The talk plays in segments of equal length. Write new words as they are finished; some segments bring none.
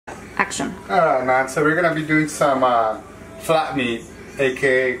action. Alright, man, so we're gonna be doing some flat meat,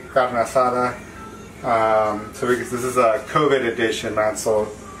 aka carne asada. This is a COVID edition, man, so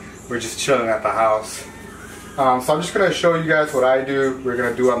we're just chilling at the house. So I'm just gonna show you guys what I do. We're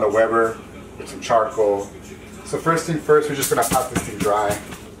gonna do on the Weber with some charcoal. So first thing first, we're just gonna pat this thing dry.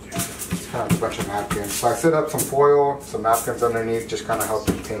 It's kind of a bunch of napkins. So I set up some foil, some napkins underneath, just kind of help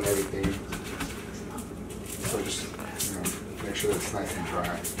contain everything. So just make sure that it's nice and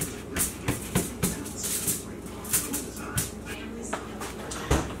dry.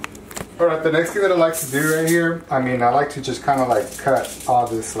 Alright, the next thing that I like to do right here, I like to just kind of like cut all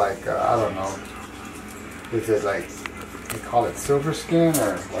this, like, I don't know, is it like, they call it silver skin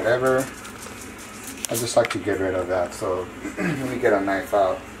or whatever. I just like to get rid of that, so let me get a knife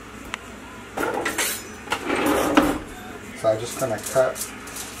out. So I'm just gonna cut.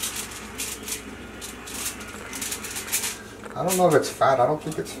 I don't know if it's fat, I don't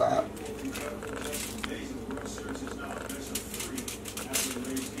think it's fat.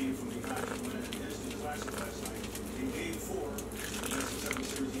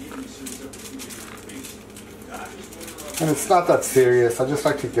 And it's not that serious, I just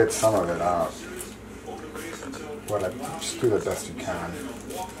like to get some of it out. But just do the best you can.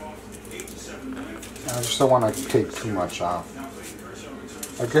 I just don't want to take too much off.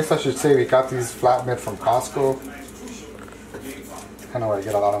 I guess I should say we got these flat meat from Costco. It's kind of where I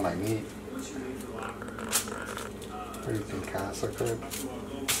get a lot of my meat. What do you think, Cass? I could.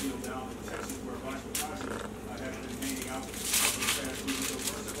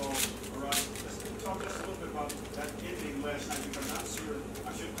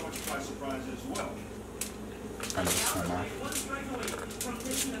 I'm just gonna.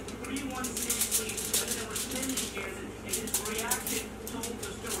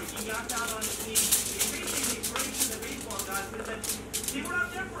 They were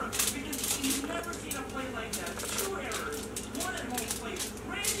out there for him because he's never seen a play like that. 2 errors, 1 at home plate.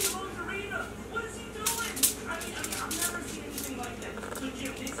 Randy Rosarina, what is he doing? I've never seen anything like that. So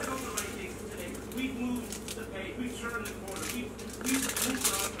Jim, they said all the right things today. We've moved the page, we've turned the corner, we've moved on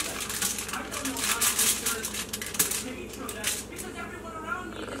from that. I don't know how to turn the page from that because everyone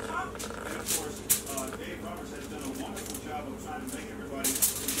around me is talking. And of course, Dave Roberts has done a wonderful job of trying to make everybody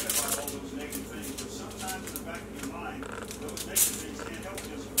forget about all those negative things. But sometimes in the back of your mind, those negative things can't help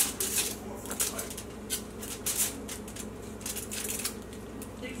you.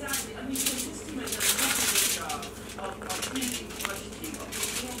 Exactly. This team has done a wonderful job of finishing clutch team, of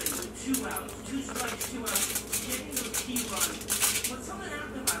performing with 2 outs, 2 strikes, 2 outs, getting those key runs. But something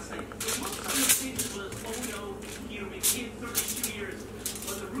happened last night. The look on the faces was, oh no, here we in 32 years.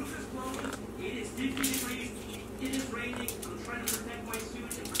 When the roof is blowing, it is 50 degrees, it is raining, I'm trying to protect my suit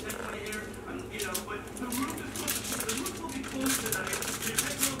and protect my hair, but the roof is closed. The roof will be closed tonight.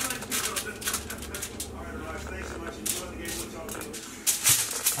 All right, Raj, thanks so much. Enjoy the game. We'll talk to you.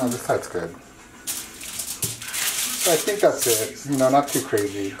 Oh, this side's good. So I think that's it. Not too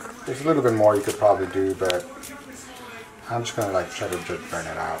crazy. There's a little bit more you could probably do, but I'm just gonna try to just burn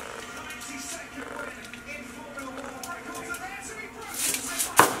it out.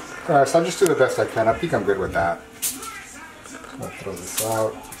 Alright, so I'll just do the best I can. I think I'm good with that. I'm gonna throw this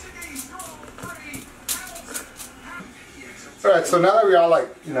out. Alright, so now that we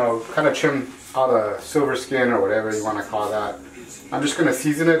all kind of trim all the silver skin or whatever you want to call that, I'm just going to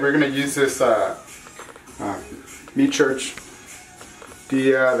season it. We're going to use this Meat Church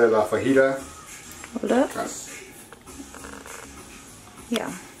Dia de la Fajita. Hold up. Got it. Yeah.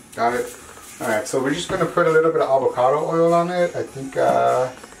 Got it. Alright, so we're just going to put a little bit of avocado oil on it. I think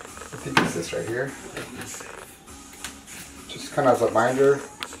it's this right here. Just kind of as a binder.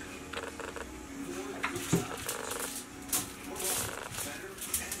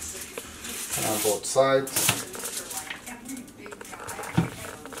 On both sides.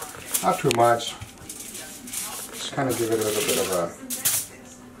 Not too much. Just kind of give it a little bit of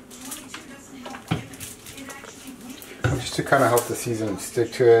just to kind of help the seasoning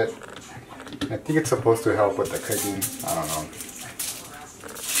stick to it. I think it's supposed to help with the cooking. I don't know.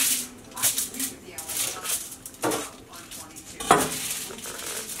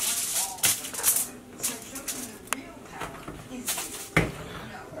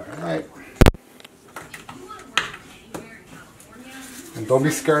 Alright. And don't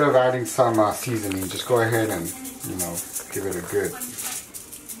be scared of adding some seasoning. Just go ahead and, give it a good.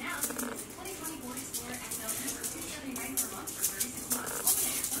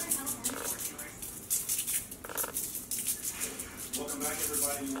 Welcome back,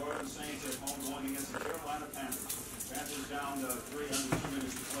 everybody. New Orleans Saints at home going against the Carolina Panthers. Panthers down 3 under 2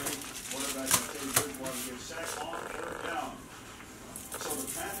 minutes to play. Quarterback Teddy Bridgewater gets sacked on 3rd down. So the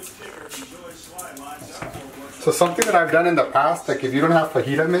So something that I've done in the past, like if you don't have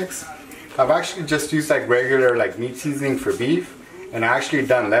fajita mix, I've actually just used like regular like meat seasoning for beef, and I actually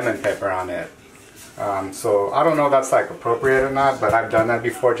done lemon pepper on it. So I don't know if that's like appropriate or not, but I've done that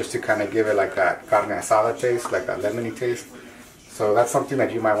before just to kind of give it like that carne asada taste, like that lemony taste. So that's something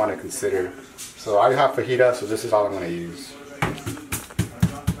that you might want to consider. So I have fajita, so this is all I'm going to use.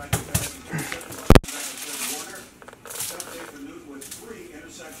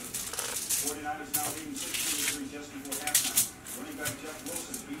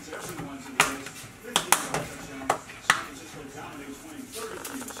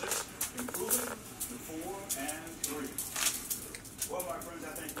 Well, my friends,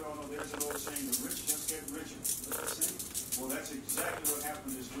 I think we all know there's an old saying, the rich just get richer. Well, that's exactly what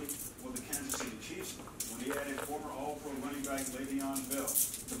happened this week with the Kansas City Chiefs when they added former All-Pro running back Le'Veon Bell.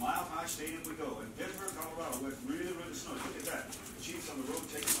 To Mile High Stadium we go. In Pittsburgh, Colorado, where it's really, really snowy. Look at that. The Chiefs on the road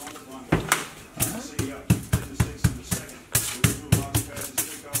taking on the Broncos. City up 56 in the second.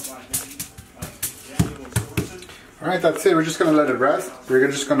 All right, that's it. We're just going to let it rest.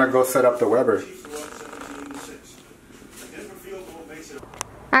 We're just going to go set up the Weber.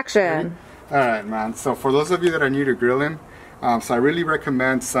 Action. Alright, man, so for those of you that are new to grilling, so I really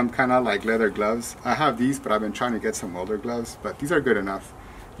recommend some kind of like leather gloves. I have these, but I've been trying to get some older gloves, but these are good enough.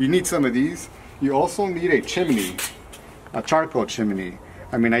 You need some of these. You also need a chimney, a charcoal chimney.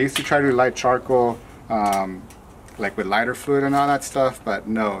 I mean, I used to try to light charcoal like with lighter fluid and all that stuff, but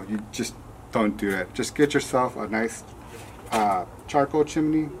no, you just don't do it. Just get yourself a nice charcoal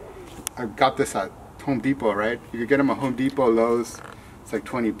chimney. I got this at Home Depot, right? You could get them at Home Depot, Lowe's. It's like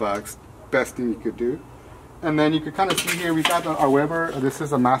 20 bucks. Best thing you could do. And then you could kind of see here, we got our Weber. This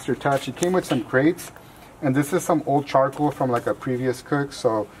is a Master Touch. It came with some crates. And this is some old charcoal from like a previous cook.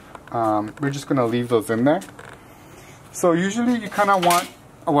 So we're just going to leave those in there. So usually you kind of want,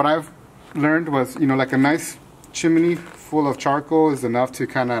 what I've learned was, you know, like a nice chimney full of charcoal is enough to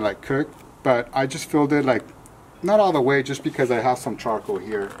kind of like cook. But I just filled it like, not all the way, just because I have some charcoal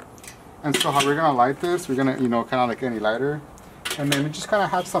here. And so how we're going to light this, we're going to, you know, kind of like any lighter. And then we just kind of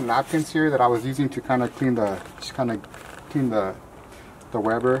have some napkins here that I was using to kind of clean the, the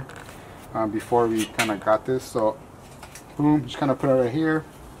Weber before we kind of got this. So, boom, just kind of put it right here,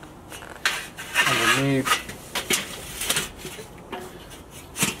 underneath.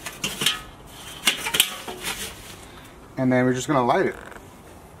 And then we're just going to light it.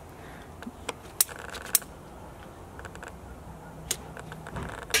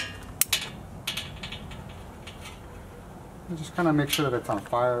 Just kind of make sure that it's on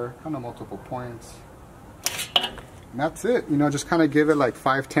fire, kind of multiple points. And that's it. You know, just kind of give it like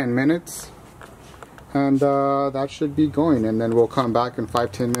 5-10 minutes. And that should be going. And then we'll come back in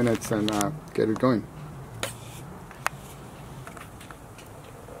 5-10 minutes and get it going.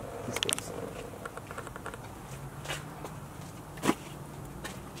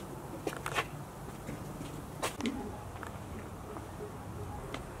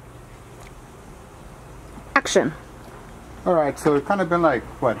 Action. Alright, so it's kind of been like,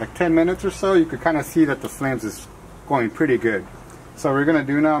 what, like 10 minutes or so. You could kind of see that the flames is going pretty good. So what we're going to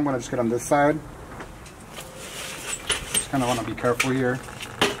do now, I'm going to just get on this side. Just kind of want to be careful here.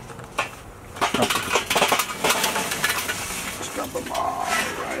 Just dump them all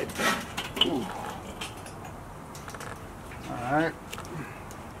right. Alright.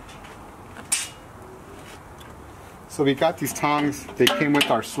 So we got these tongs. They came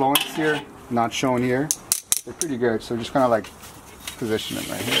with our slowings here, not shown here. They're pretty good, so just kind of like position them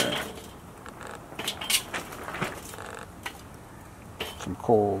right here. Some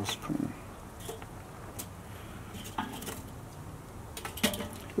coals.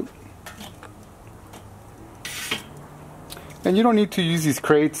 And you don't need to use these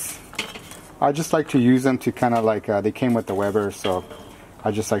crates. I just like to use them to kind of like, they came with the Weber, so I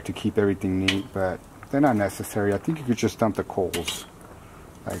just like to keep everything neat, but they're not necessary. I think you could just dump the coals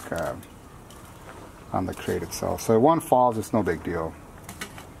like on the crate itself. So if one falls, it's no big deal.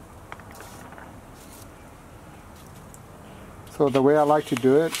 So the way I like to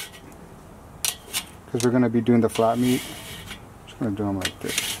do it, because we're going to be doing the flat meat, I'm just going to do them like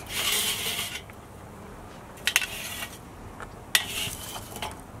this.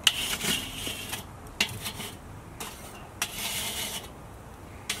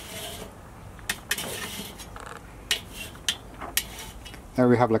 There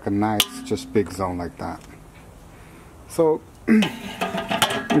we have like a nice, just big zone like that. So I'm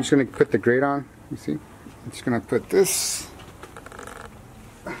just going to put the grate on. You see? I'm just going to put this.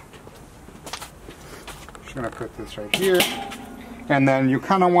 Just going to put this right here. And then you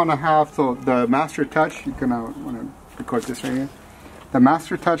kind of want to have, so the Master Touch, you kind of want to record this right here. the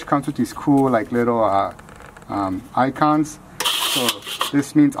Master Touch comes with these cool like little icons. So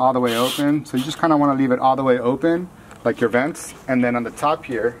this means all the way open. So you just kind of want to leave it all the way open, like your vents. And then on the top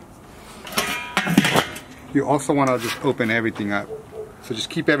here, you also want to just open everything up. So just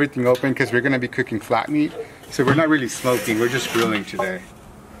keep everything open because we're going to be cooking flat meat. So we're not really smoking, we're just grilling today.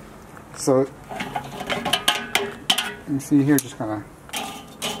 So you see here, just kind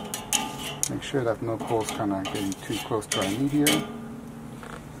of make sure that no coal's kind of getting too close to our meat here.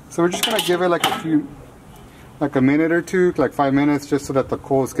 So we're just going to give it like a minute or two, like 5 minutes, just so that the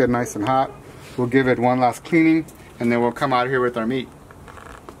coals get nice and hot. We'll give it one last cleaning and then we'll come out here with our meat.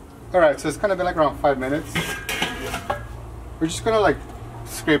 Alright, so it's kind of been like around 5 minutes. We're just going to like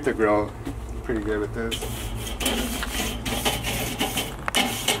scrape the grill pretty good with this.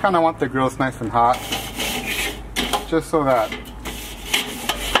 Kind of want the grills nice and hot, just so that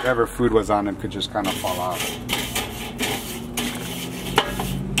whatever food was on them could just kind of fall off.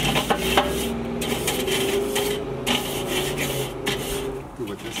 Do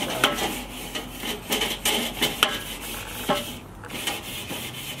with this side.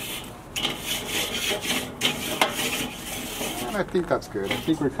 And I think that's good. I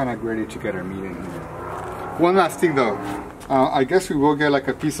think we're kind of ready to get our meat in here. One last thing though. I guess we will get like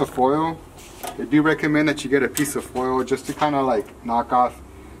a piece of foil. They do recommend that you get a piece of foil just to kind of like knock off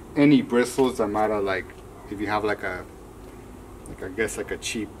any bristles that might have, like, if you have like a, I guess like a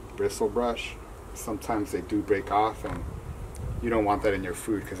cheap bristle brush, sometimes they do break off and you don't want that in your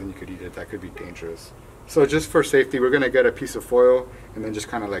food because then you could eat it. That could be dangerous. So just for safety, we're going to get a piece of foil and then just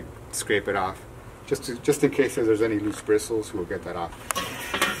kind of like scrape it off. Just in case there's any loose bristles, we'll get that off.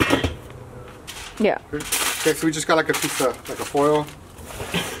 Yeah. Okay, so we just got like a piece of like a foil.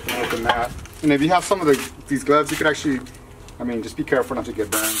 Open that. And if you have some of these gloves, you could actually, I mean, just be careful not to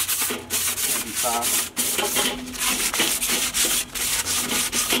get burned. Be fast.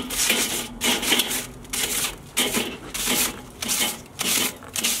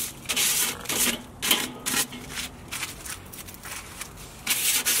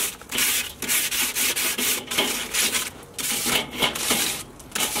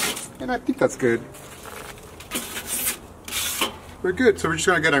 And I think that's good. We're good, so we're just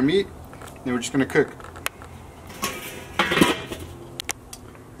gonna get our meat and we're just gonna cook.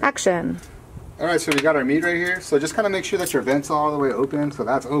 Action. Alright, so we got our meat right here. So just kind of make sure that your vents are all the way open. So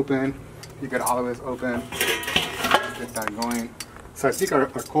that's open. You get all the way open. Get that going. So I think our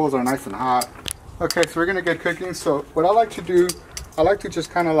coals are nice and hot. Okay, so we're gonna get cooking. So what I like to do, I like to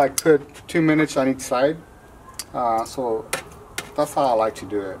just kind of like put 2 minutes on each side. So that's how I like to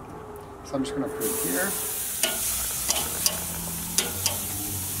do it. So I'm just gonna put it here.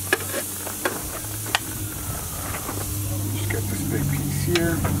 Get this big piece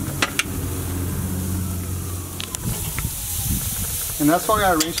here. And that's why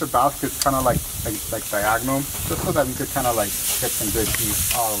I arranged the baskets kind of like diagonal, just so that we could kind of like get some good heat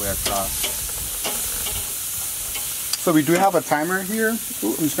all the way across. So we do have a timer here.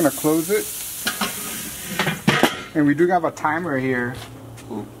 Ooh, I'm just gonna close it. And we do have a timer here.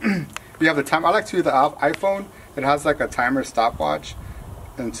 Ooh. We have the timer. I like to use the iPhone. It has like a timer stopwatch.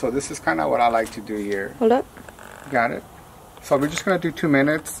 And so this is kind of what I like to do here. Hold up. Got it. So we're just going to do 2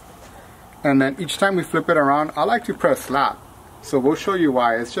 minutes, and then each time we flip it around, I like to press slap. So we'll show you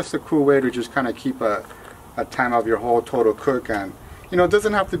why. It's just a cool way to just kind of keep a time of your whole total cook, and you know, it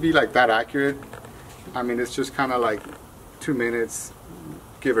doesn't have to be like that accurate. I mean, it's just kind of like 2 minutes,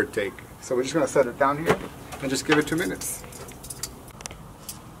 give or take. So we're just going to set it down here and just give it 2 minutes.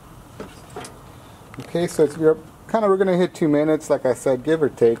 Okay, so we're going to hit 2 minutes, like I said, give or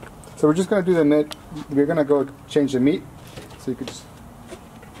take. So we're just going to do the meat. We're going to go change the meat. So you could just,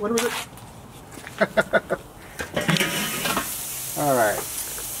 what was it? Alright.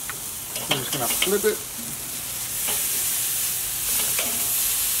 So I'm just going to flip it.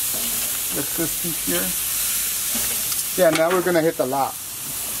 Lift this piece here. Yeah, now we're going to hit the lap.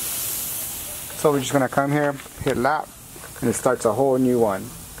 So we're just going to come here, hit lap, and it starts a whole new one.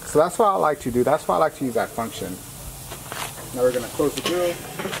 So that's what I like to do. That's why I like to use that function. Now we're going to close the grill.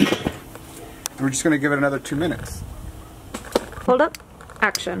 And we're just going to give it another 2 minutes. Hold up.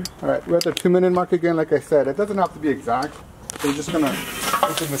 Action. Alright, we're at the 2 minute mark again. Like I said, it doesn't have to be exact. So we're just going to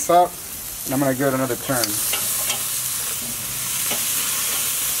open this up, and I'm going to give it another turn.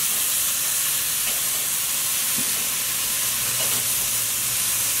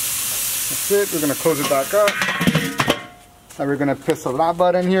 That's it. We're going to close it back up. Now we're going to press the lap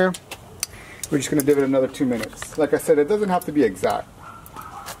button here. We're just going to give it another 2 minutes. Like I said, it doesn't have to be exact.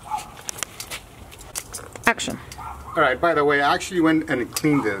 Action. Alright, by the way, I actually went and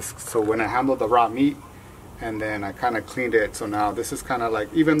cleaned this. So when I handled the raw meat, and then I kind of cleaned it. So now this is kind of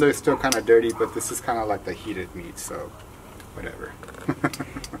like, even though it's still kind of dirty, but this is kind of like the heated meat. So whatever.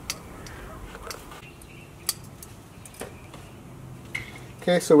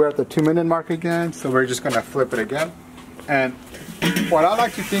 Okay, so we're at the 2-minute mark again. So we're just gonna flip it again. And what I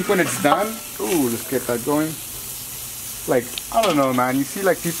like to think when it's done, ooh, let's get that going. Like, I don't know, man. You see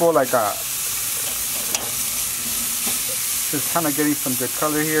like people like just kind of getting some good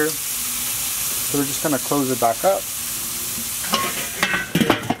color here. So we're just gonna close it back up.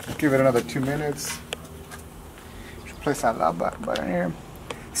 Give it another 2 minutes. Place that loud button here.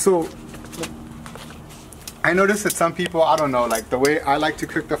 So I noticed that some people, I don't know, like the way I like to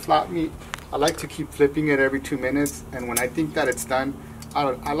cook the flat meat, I like to keep flipping it every 2 minutes. And when I think that it's done,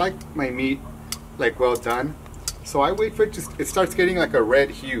 I like my meat like well done. So I wait for it it starts getting like a red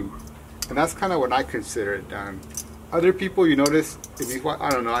hue. And that's kind of when I consider it done. Other people, you notice, if you, I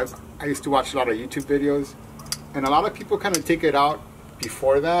don't know, I used to watch a lot of YouTube videos, and a lot of people kind of take it out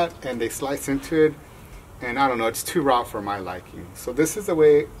before that and they slice into it, and I don't know, it's too raw for my liking. So this is the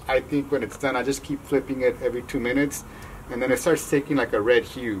way I think when it's done. I just keep flipping it every 2 minutes, and then it starts taking like a red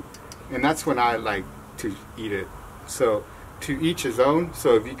hue, and that's when I like to eat it. So to each his own.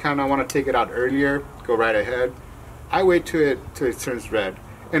 So if you kind of want to take it out earlier, go right ahead. I wait till it turns red,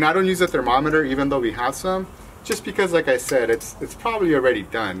 and I don't use a thermometer even though we have some, just because, like I said, it's probably already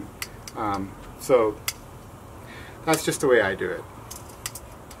done. So that's just the way I do it.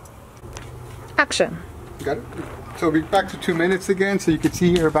 Action. Got it? So we're back to 2 minutes again. So you can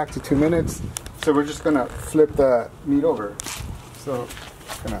see here, back to 2 minutes. So we're just gonna flip the meat over. So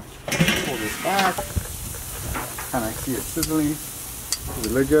gonna pull this back. Kind of see it sizzling. Does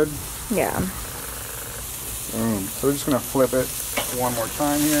it look good? Yeah. So we're just gonna flip it one more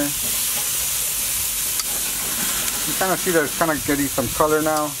time here. You kind of see that it's kind of getting some color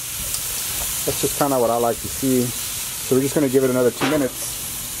now. That's just kind of what I like to see. So we're just going to give it another 2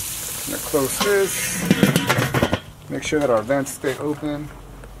 minutes. I'm going to close this. Make sure that our vents stay open.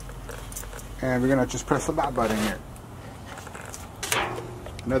 And we're going to just press the back button here.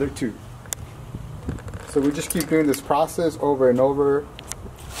 Another 2. So we just keep doing this process over and over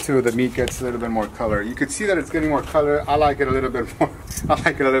till the meat gets a little bit more color. You can see that it's getting more color. I like it a little bit more. I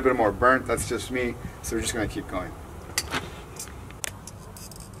like it a little bit more burnt. That's just me. So we're just going to keep going.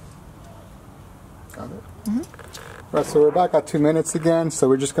 Got it? Mm-hmm. Right, so we're back at 2 minutes again. So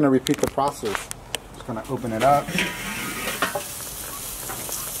we're just going to repeat the process. Just going to open it up.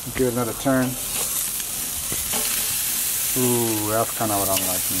 Give it another turn. Ooh, that's kind of what I'm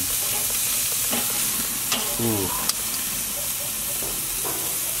liking. Ooh.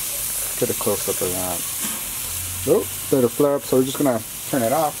 Get a close up of that. Oh, let it flare up, so we're just gonna turn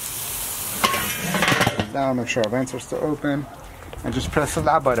it off. Turn it down, make sure our vents are still open, and just press the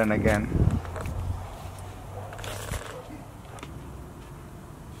that button again.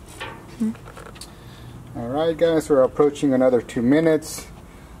 Alright guys, we're approaching another 2 minutes.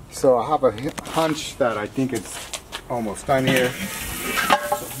 So I have a hunch that I think it's almost done here.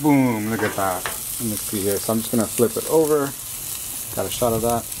 So boom, look at that. Let me see here. So I'm just gonna flip it over. Got a shot of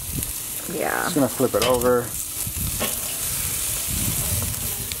that. Yeah. Just gonna flip it over.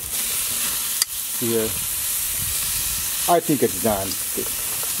 Here. I think it's done.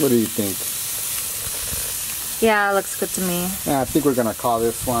 What do you think? Yeah, it looks good to me. Yeah, I think we're gonna call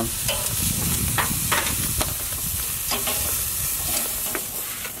this one.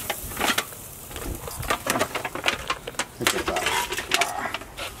 Look at that.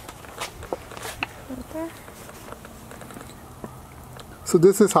 So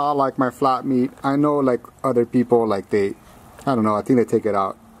this is how I like my flat meat. I know like other people, like I don't know, I think they take it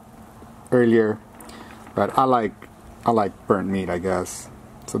out earlier, but I like burnt meat, I guess.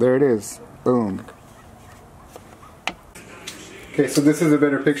 So there it is, boom. Okay, so this is a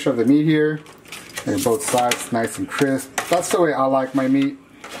better picture of the meat here. And both sides, nice and crisp. That's the way I like my meat.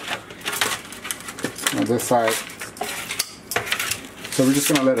 On this side. So we're just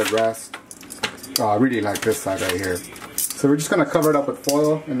gonna let it rest. Oh, I really like this side right here. So we're just gonna cover it up with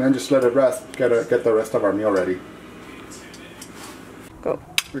foil and then just let it rest. Get the rest of our meal ready. Go.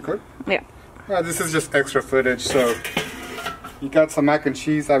 Record? Yeah. This is just extra footage. So you got some mac and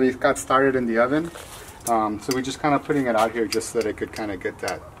cheese that we got started in the oven. So we're just kind of putting it out here just so that it could kind of get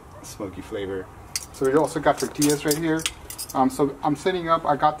that smoky flavor. So we also got tortillas right here. So I'm setting up,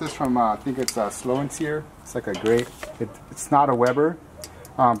 I got this from, I think it's Slow and Sear. It's like a grate. It's not a Weber.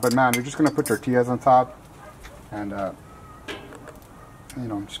 But man, we're just going to put tortillas on top. And, you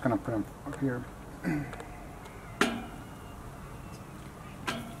know, I'm just going to put them up here.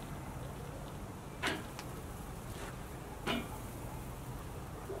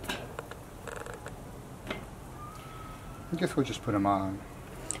 guess we'll just put them on.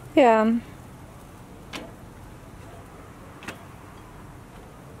 Yeah.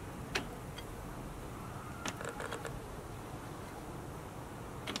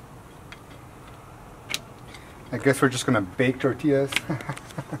 I guess we're just gonna bake tortillas. So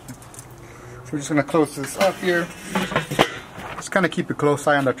we're just gonna close this up here. Just kind of keep a close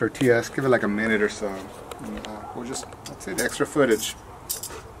eye on the tortillas. Give it like a minute or so. And, we'll just, that's it, extra footage.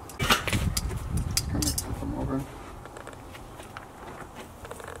 Kind of flip them over.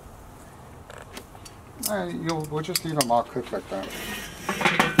 We'll just leave them all cooked like that.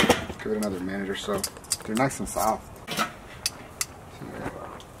 Give it another minute or so. They're nice and soft.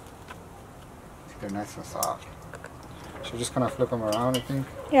 They're nice and soft. So just kind of flip them around, I think.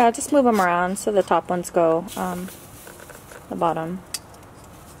 Yeah, just move them around so the top ones go the bottom.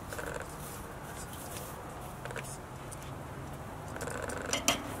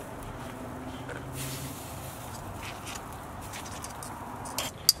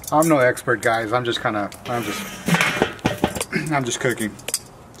 I'm no expert, guys. I'm just cooking.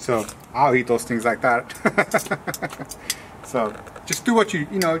 So I'll eat those things like that. So just do what you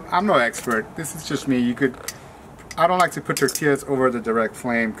know, I'm no expert. This is just me. I don't like to put tortillas over the direct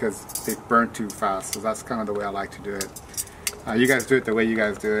flame because they burn too fast. So that's kind of the way I like to do it. You guys do it the way you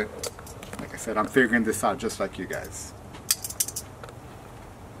guys do it. Like I said, I'm figuring this out just like you guys.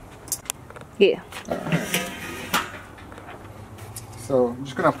 Yeah. All right. So I'm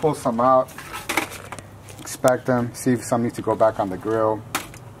just gonna pull some out, inspect them, see if some need to go back on the grill.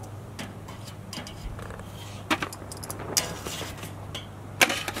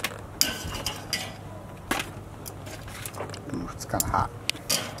 Ooh, it's kind of hot.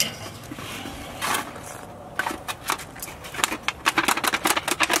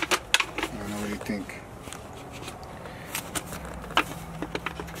 I don't know, what do you think?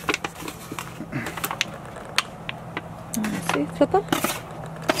 See, flip them.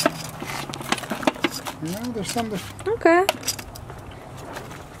 No, there's some that Okay.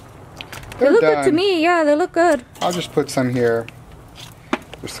 They they're look done. good to me. Yeah, they look good. I'll just put some here.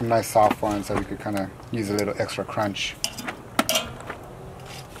 There's some nice soft ones that we could kind of use a little extra crunch.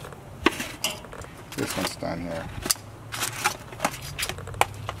 This one's done here.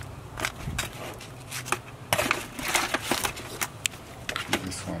 And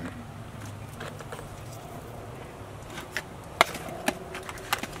this one.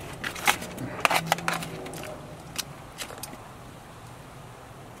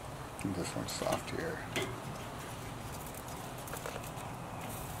 And this one's soft here.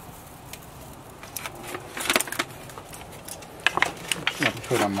 I'll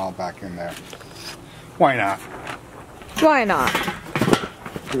put them all back in there. Why not? Why not?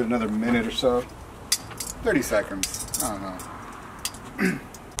 Give it another minute or so. 30 seconds. I don't know.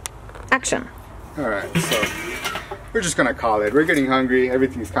 Action. Alright, so we're just gonna call it. We're getting hungry.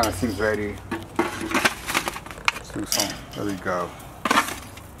 Everything's kind of seems ready. Let's do some. There we go.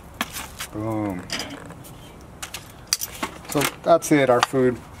 Boom. So that's it, our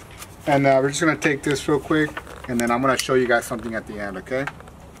food. And we're just gonna take this real quick, and then I'm gonna show you guys something at the end, okay?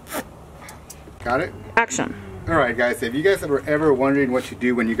 Got it? Action. Alright guys, if you guys are ever wondering what you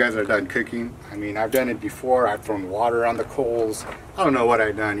do when you guys are done cooking, I mean, I've done it before. I've thrown water on the coals. I don't know what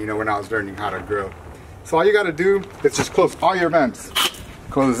I've done, you know, when I was learning how to grill. So all you gotta do is just close all your vents.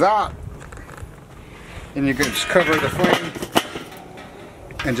 Close that, and you can just cover the flame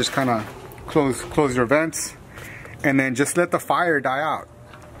and just kind of close your vents, and then just let the fire die out.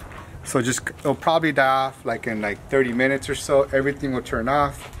 So just, it'll probably die off like in like 30 minutes or so. Everything will turn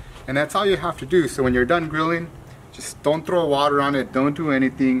off. And that's all you have to do. So when you're done grilling, just don't throw water on it. Don't do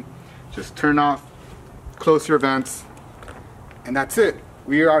anything. Just turn off, close your vents, and that's it.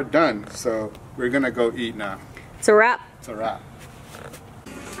 We are done. So we're gonna go eat now. It's a wrap. It's a wrap.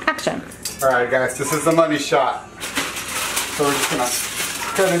 Action. All right, guys, this is the money shot. So we're just gonna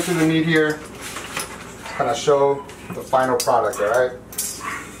cut into the meat here, kind of show the final product. All right.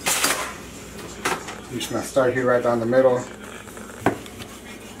 You're just gonna start here right down the middle.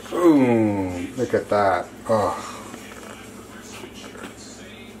 Boom! Look at that. Oh,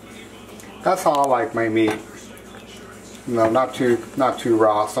 that's how I like my meat. No, not too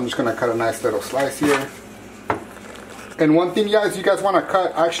raw. So I'm just gonna cut a nice little slice here. And one thing, guys, you guys want to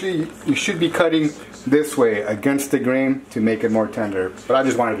cut. Actually, you should be cutting this way against the grain to make it more tender. But I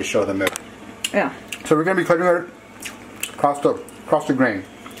just wanted to show them it. Yeah. So we're gonna be cutting it across the grain.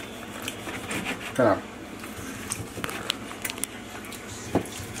 Kind of.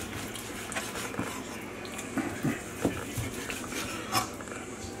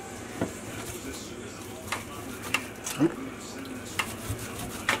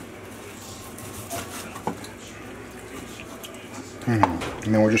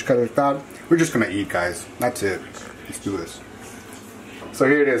 And then we'll just cut it like that. We're just gonna eat, guys. That's it. Let's do this. So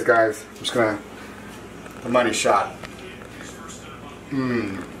here it is, guys. I'm just gonna, the money shot.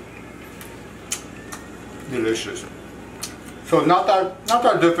 Mmm. Delicious. So not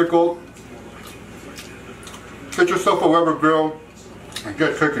that difficult. Get yourself a Weber grill and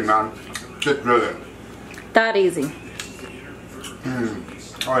get cooking, man. Get grilling. That easy.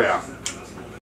 Oh yeah.